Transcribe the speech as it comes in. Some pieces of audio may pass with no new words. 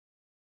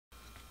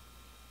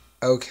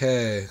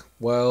Okay,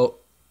 well,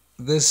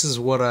 this is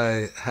what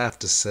I have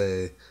to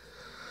say.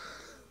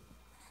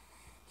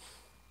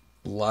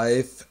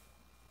 Life,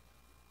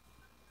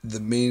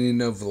 the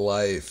meaning of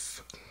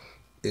life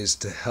is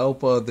to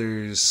help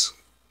others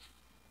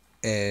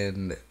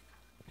and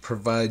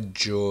provide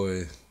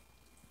joy.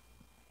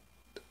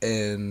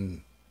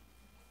 And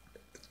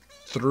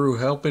through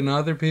helping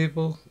other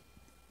people,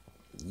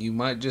 you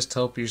might just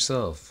help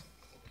yourself.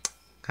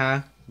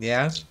 Huh?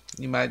 Yeah?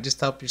 You might just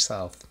help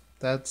yourself.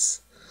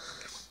 That's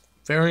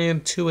very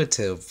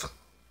intuitive.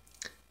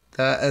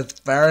 That is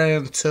very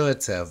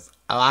intuitive.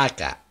 I like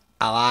it.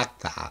 I like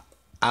that.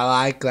 I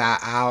like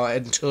that how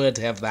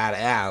intuitive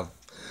that is.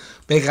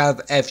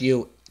 Because if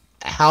you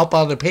help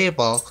other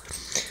people,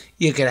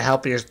 you can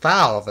help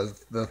yourself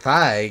is the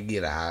thing,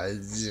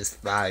 It's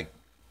just like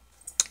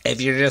if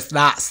you're just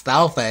not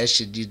selfish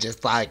and you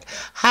just like,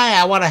 hey,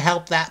 I want to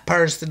help that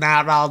person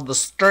out on the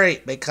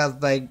street because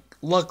they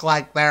look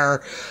like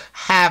they're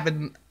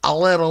having a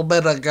little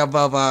bit of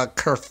a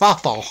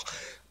kerfuffle.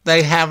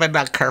 They having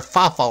a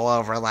kerfuffle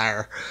over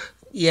there.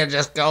 You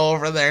just go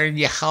over there and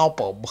you help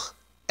them,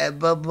 and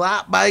then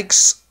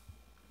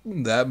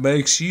that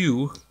makes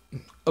you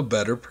a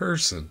better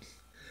person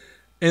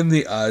in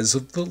the eyes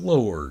of the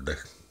Lord.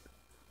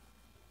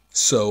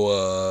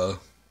 So,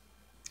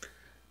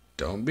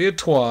 don't be a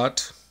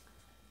twat.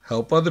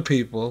 Help other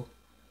people.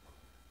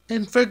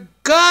 And for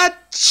God's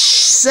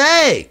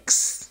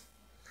sakes,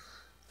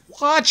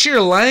 watch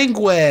your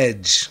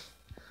language.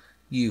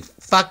 You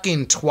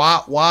fucking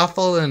twat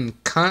waffle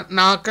and cunt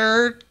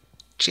knocker.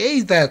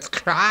 Jesus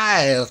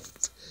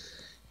Christ.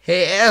 He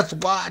is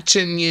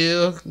watching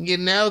you. You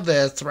know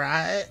this,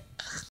 right?